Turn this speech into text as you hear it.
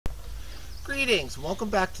Greetings, welcome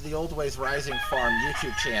back to the Old Ways Rising Farm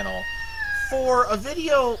YouTube channel. For a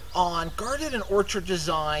video on garden and orchard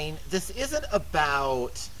design, this isn't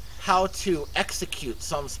about how to execute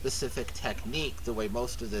some specific technique the way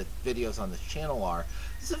most of the videos on this channel are.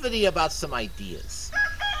 This is a video about some ideas.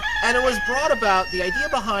 And it was brought about, the idea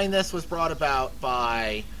behind this was brought about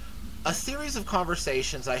by a series of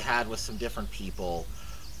conversations I had with some different people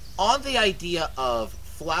on the idea of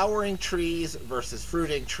flowering trees versus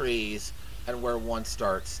fruiting trees and where one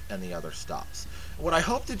starts and the other stops. What I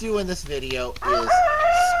hope to do in this video is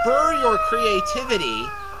spur your creativity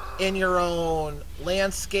in your own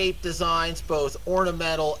landscape designs, both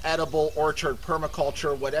ornamental, edible, orchard,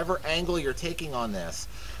 permaculture, whatever angle you're taking on this.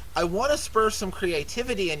 I want to spur some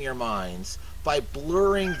creativity in your minds by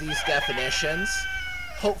blurring these definitions,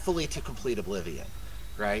 hopefully to complete oblivion,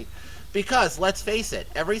 right? Because, let's face it,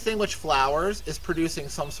 everything which flowers is producing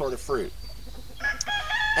some sort of fruit.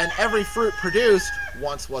 And every fruit produced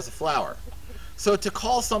once was a flower. So to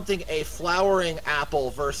call something a flowering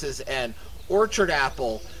apple versus an orchard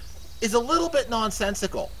apple is a little bit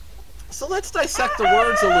nonsensical. So let's dissect the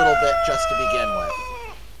words a little bit just to begin with.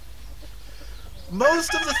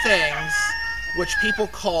 Most of the things which people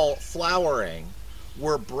call flowering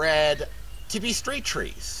were bred to be street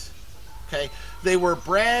trees. Okay? They were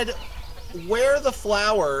bred where the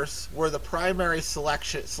flowers were the primary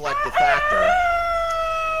selective factor.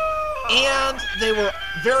 And they were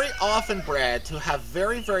very often bred to have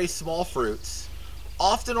very, very small fruits,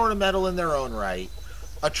 often ornamental in their own right,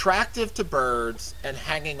 attractive to birds, and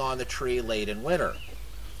hanging on the tree late in winter.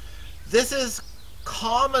 This is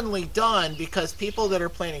commonly done because people that are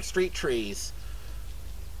planting street trees,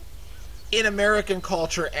 in American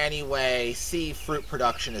culture anyway, see fruit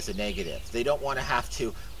production as a negative. They don't want to have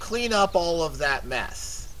to clean up all of that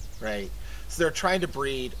mess, right? So they're trying to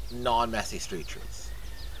breed non-messy street trees.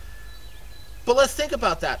 But let's think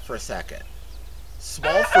about that for a second.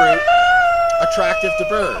 Small fruit, attractive to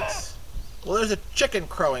birds. Well, there's a chicken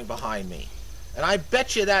crowing behind me. And I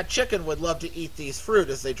bet you that chicken would love to eat these fruit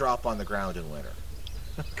as they drop on the ground in winter.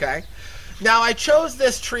 Okay? Now, I chose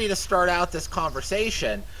this tree to start out this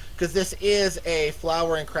conversation because this is a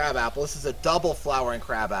flowering crabapple. This is a double flowering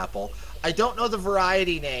crabapple. I don't know the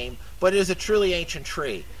variety name, but it is a truly ancient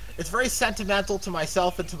tree. It's very sentimental to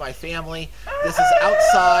myself and to my family. This is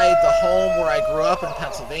outside the home where I grew up in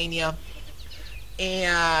Pennsylvania.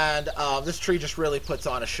 And this tree just really puts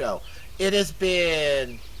on a show. It has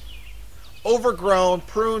been overgrown,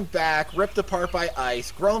 pruned back, ripped apart by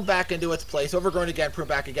ice, grown back into its place, overgrown again, pruned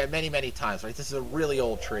back again many, many times. Right? This is a really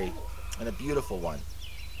old tree and a beautiful one.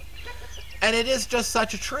 And it is just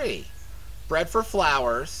such a tree. Bred for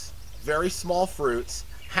flowers, very small fruits,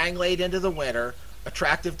 hang late into the winter,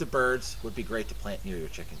 attractive to birds, would be great to plant near your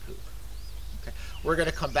chicken coop. Okay. We're going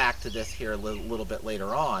to come back to this here a little bit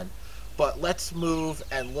later on, but let's move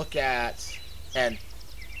and look at an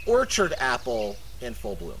orchard apple in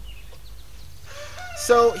full bloom.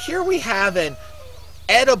 So here we have an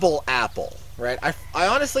edible apple, right? I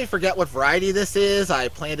honestly forget what variety this is. I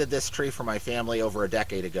planted this tree for my family over a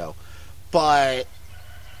decade ago, but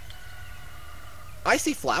I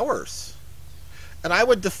see flowers, and I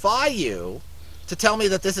would defy you to tell me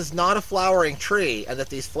that this is not a flowering tree and that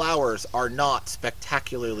these flowers are not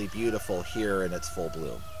spectacularly beautiful here in its full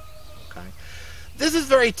bloom. Okay? This is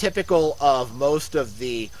very typical of most of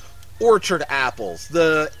the orchard apples.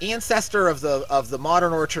 The ancestor of the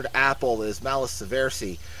modern orchard apple is Malus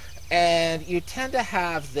seversi, and you tend to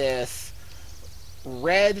have this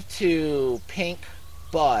red to pink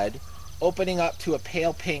bud opening up to a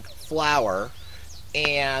pale pink flower,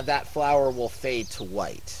 and that flower will fade to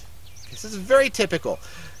white. This is very typical.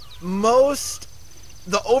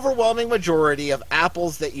 The overwhelming majority of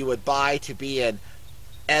apples that you would buy to be an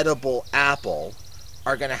edible apple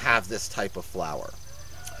are going to have this type of flower.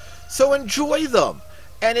 So enjoy them.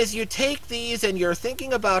 And as you take these and you're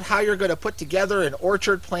thinking about how you're going to put together an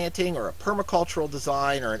orchard planting or a permacultural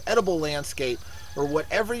design or an edible landscape or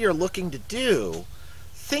whatever you're looking to do,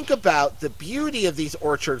 think about the beauty of these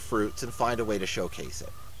orchard fruits and find a way to showcase it.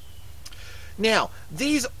 Now,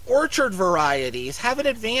 these orchard varieties have an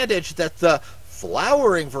advantage that the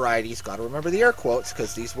flowering varieties, got to remember the air quotes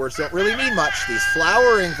because these words don't really mean much, these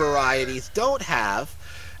flowering varieties don't have,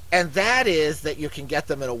 and that is that you can get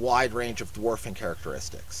them in a wide range of dwarfing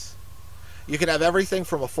characteristics. You can have everything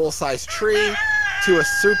from a full-size tree to a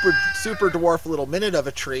super dwarf little minute of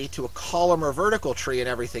a tree to a column or vertical tree and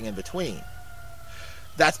everything in between.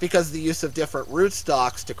 That's because of the use of different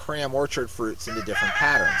rootstocks to cram orchard fruits into different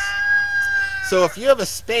patterns. So if you have a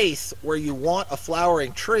space where you want a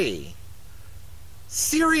flowering tree,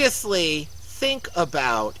 seriously think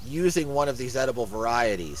about using one of these edible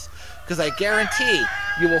varieties, because I guarantee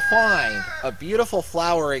you will find a beautiful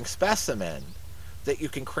flowering specimen that you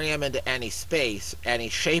can cram into any space, any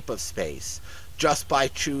shape of space, just by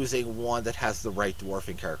choosing one that has the right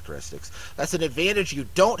dwarfing characteristics. That's an advantage you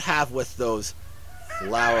don't have with those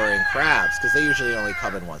flowering crabs, because they usually only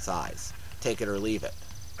come in one size. Take it or leave it,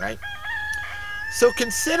 right? So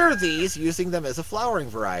consider these, using them as a flowering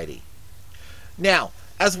variety. Now,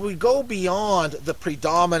 as we go beyond the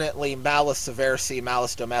predominantly Malus seversi,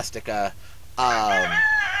 Malus domestica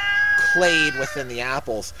clade within the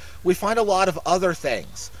apples, we find a lot of other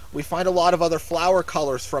things. We find a lot of other flower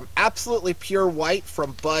colors, from absolutely pure white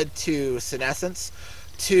from bud to senescence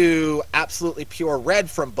to absolutely pure red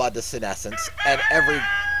from bud to senescence, at every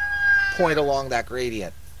point along that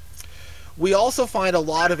gradient. We also find a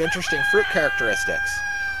lot of interesting fruit characteristics.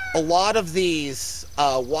 A lot of these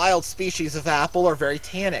wild species of apple are very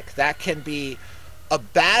tannic. That can be a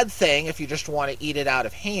bad thing if you just want to eat it out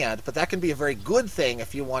of hand, but that can be a very good thing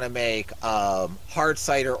if you want to make hard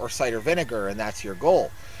cider or cider vinegar, and that's your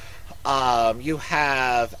goal. You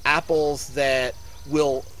have apples that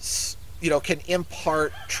will, can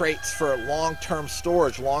impart traits for long-term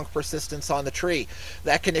storage, long persistence on the tree.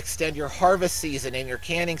 That can extend your harvest season and your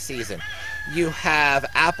canning season. You have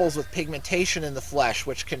apples with pigmentation in the flesh,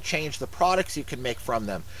 which can change the products you can make from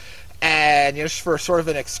them. And just for sort of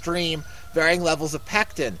an extreme, varying levels of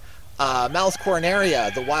pectin. Malus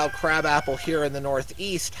coronaria, the wild crab apple here in the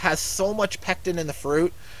Northeast, has so much pectin in the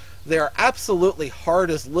fruit. They're absolutely hard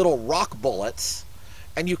as little rock bullets,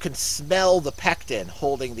 and you can smell the pectin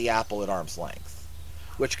holding the apple at arm's length,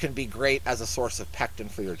 which can be great as a source of pectin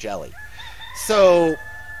for your jelly. So,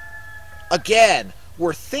 again,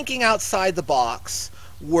 we're thinking outside the box,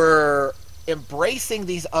 we're embracing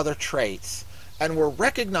these other traits, and we're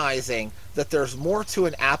recognizing that there's more to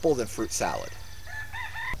an apple than fruit salad.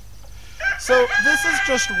 So this is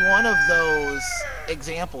just one of those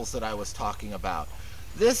examples that I was talking about.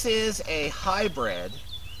 This is a hybrid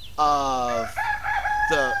of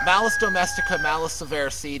the Malus domestica, Malus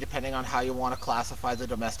seversi, depending on how you want to classify the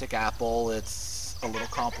domestic apple. It's a little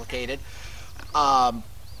complicated.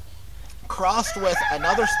 Crossed with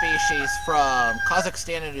another species from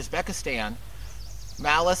Kazakhstan and Uzbekistan,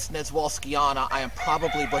 Malus nedzwolskiana. I am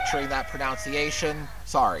probably butchering that pronunciation.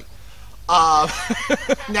 Sorry.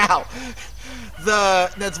 Now, the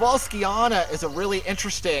nedzwolskiana is a really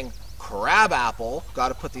interesting crab apple. Got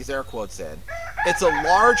to put these air quotes in. It's a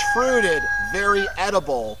large fruited, very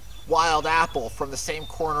edible wild apple from the same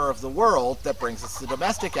corner of the world that brings us the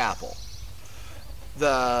domestic apple.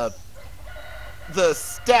 The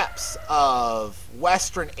steppes of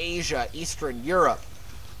Western Asia, Eastern Europe,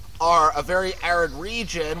 are a very arid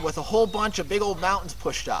region with a whole bunch of big old mountains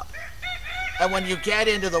pushed up. And when you get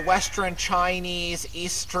into the Western Chinese,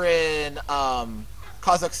 Eastern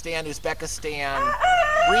Kazakhstan, Uzbekistan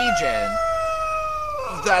region,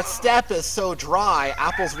 that steppe is so dry,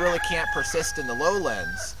 apples really can't persist in the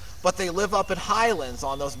lowlands, but they live up in highlands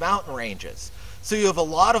on those mountain ranges. So you have a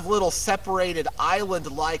lot of little separated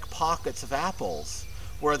island-like pockets of apples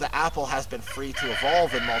where the apple has been free to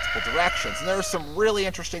evolve in multiple directions. And there are some really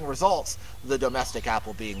interesting results, the domestic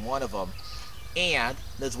apple being one of them, and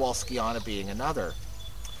nedzwolskiana being another.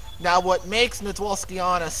 Now, what makes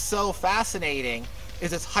nedzwolskiana so fascinating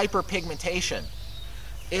is its hyperpigmentation.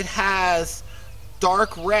 It has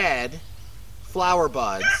dark red flower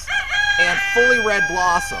buds and fully red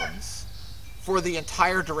blossoms for the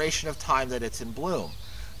entire duration of time that it's in bloom.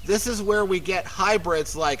 This is where we get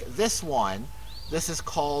hybrids like this one. This is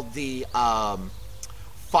called the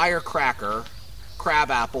firecracker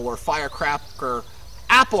crab apple, or firecracker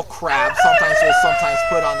apple crab. Sometimes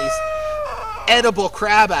put on these edible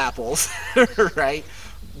crab apples, right?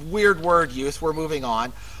 Weird word use. We're moving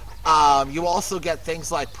on. You also get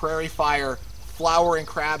things like prairie fire flowering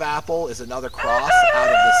crab apple is another cross out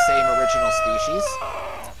of the same original species.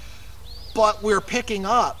 But we're picking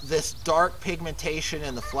up this dark pigmentation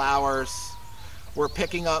in the flowers. We're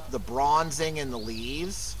picking up the bronzing in the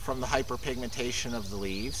leaves from the hyperpigmentation of the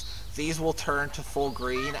leaves. These will turn to full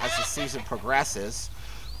green as the season progresses,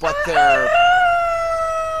 but they're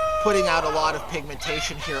putting out a lot of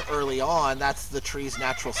pigmentation here early on. That's the tree's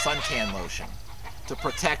natural suntan lotion to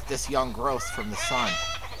protect this young growth from the sun.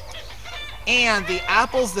 And the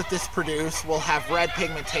apples that this produce will have red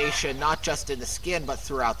pigmentation not just in the skin but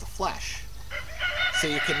throughout the flesh. So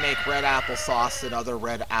you can make red apple sauce and other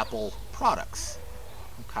red apple products.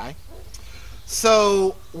 Okay?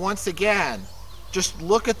 So once again, just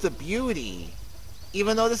look at the beauty.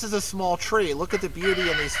 Even though this is a small tree, look at the beauty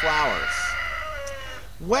in these flowers.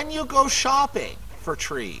 When you go shopping for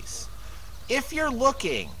trees, If you're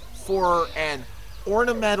looking for an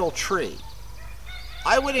ornamental tree,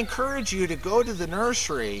 I would encourage you to go to the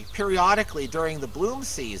nursery periodically during the bloom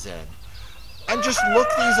season and just look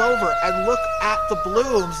these over and look at the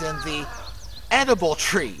blooms in the edible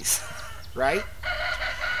trees, right?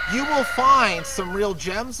 You will find some real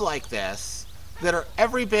gems like this that are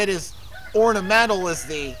every bit as ornamental as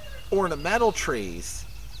the ornamental trees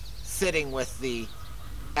sitting with the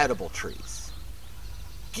edible trees.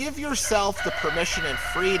 Give yourself the permission and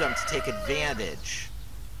freedom to take advantage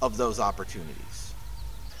of those opportunities.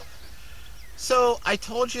 So I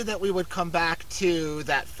told you that we would come back to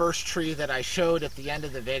that first tree that I showed at the end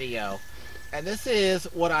of the video. And this is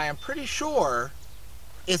what I am pretty sure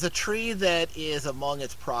is a tree that is among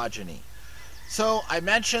its progeny. So I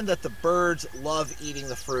mentioned that the birds love eating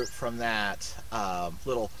the fruit from that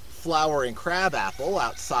little flowering crab apple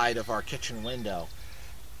outside of our kitchen window.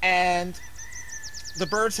 And the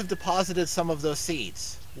birds have deposited some of those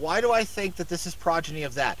seeds. Why do I think that this is progeny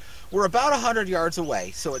of that? We're about 100 yards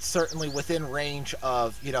away, so it's certainly within range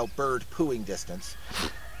of, bird pooing distance.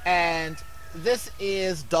 And this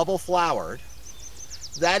is double flowered.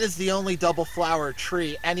 That is the only double flowered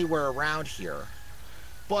tree anywhere around here.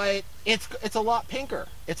 But it's a lot pinker.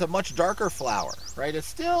 It's a much darker flower, right? It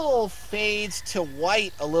still fades to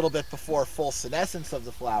white a little bit before full senescence of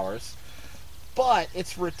the flowers, but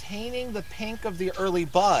it's retaining the pink of the early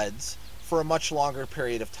buds for a much longer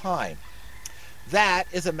period of time. That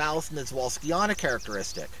is a Malus nidzwalskiana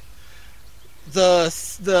characteristic.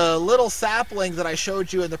 The little sapling that I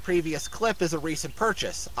showed you in the previous clip is a recent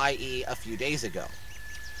purchase, i.e. a few days ago.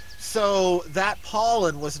 So that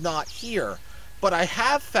pollen was not here, but I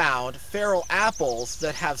have found feral apples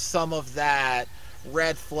that have some of that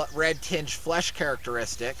red tinged flesh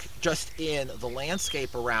characteristic just in the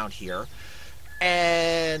landscape around here.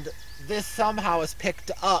 And this somehow has picked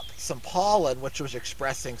up some pollen, which was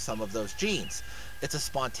expressing some of those genes. It's a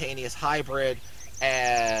spontaneous hybrid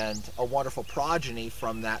and a wonderful progeny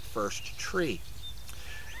from that first tree.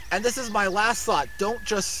 And this is my last thought. Don't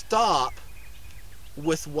just stop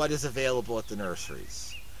with what is available at the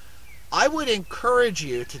nurseries. I would encourage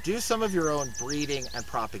you to do some of your own breeding and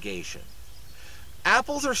propagation.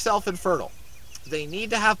 Apples are self-infertile. They need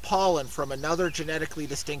to have pollen from another genetically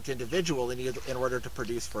distinct individual in order to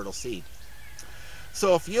produce fertile seed.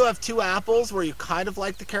 So if you have two apples where you kind of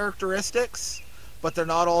like the characteristics, but they're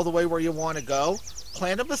not all the way where you want to go,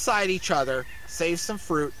 plant them beside each other, save some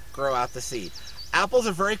fruit, grow out the seed. Apples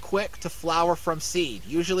are very quick to flower from seed.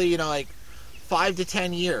 Usually, like 5 to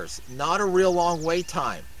 10 years. Not a real long wait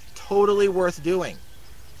time. Totally worth doing.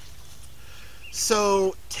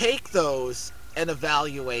 So take those and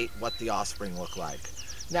evaluate what the offspring look like.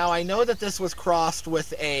 Now I know that this was crossed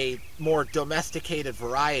with a more domesticated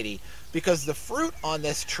variety because the fruit on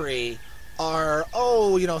this tree are,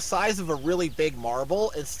 size of a really big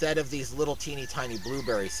marble instead of these little teeny tiny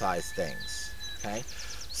blueberry sized things. Okay?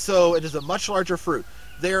 So it is a much larger fruit.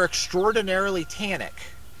 They're extraordinarily tannic,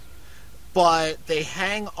 but they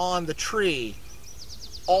hang on the tree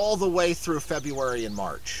all the way through February and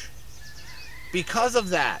March. Because of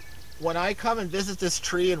that, when I come and visit this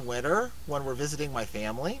tree in winter, when we're visiting my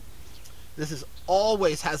family, this is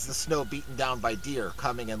always has the snow beaten down by deer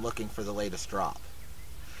coming and looking for the latest drop.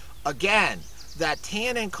 Again, that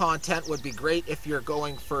tannin content would be great if you're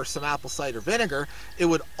going for some apple cider vinegar. It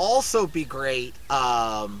would also be great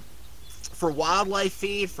for wildlife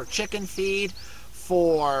feed, for chicken feed,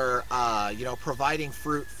 for providing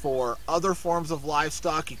fruit for other forms of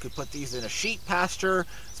livestock. You could put these in a sheep pasture.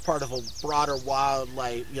 Part of a broader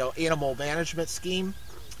wildlife, animal management scheme.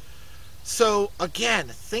 So again,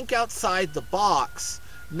 think outside the box,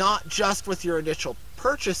 not just with your initial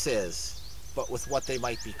purchases, but with what they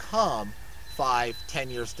might become 5-10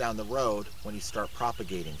 years down the road when you start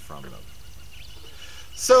propagating from them.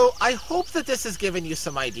 So I hope that this has given you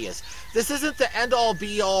some ideas. This isn't the end-all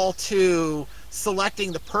be-all to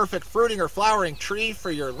selecting the perfect fruiting or flowering tree for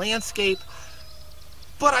your landscape,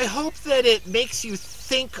 but I hope that it makes you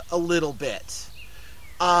think a little bit.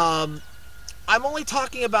 I'm only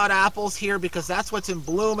talking about apples here because that's what's in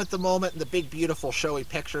bloom at the moment and the big beautiful showy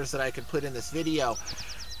pictures that I can put in this video.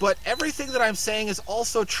 But everything that I'm saying is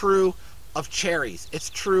also true of cherries. It's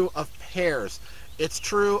true of pears. It's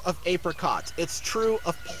true of apricots. It's true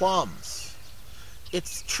of plums.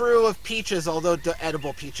 It's true of peaches, although the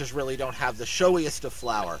edible peaches really don't have the showiest of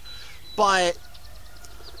flower. But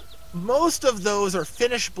most of those are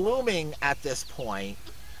finished blooming at this point,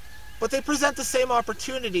 but they present the same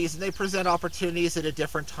opportunities, and they present opportunities at a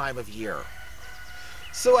different time of year.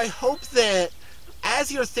 So I hope that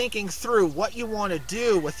as you're thinking through what you want to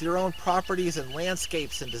do with your own properties and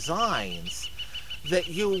landscapes and designs, that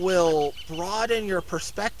you will broaden your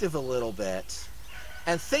perspective a little bit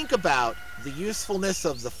and think about the usefulness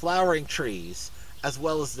of the flowering trees as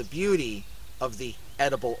well as the beauty of the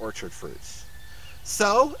edible orchard fruits.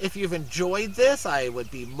 So, if you've enjoyed this, I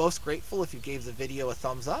would be most grateful if you gave the video a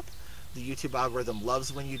thumbs up. The YouTube algorithm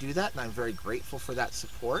loves when you do that, and I'm very grateful for that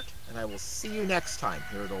support. And I will see you next time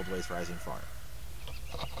here at Old Ways Rising Farm.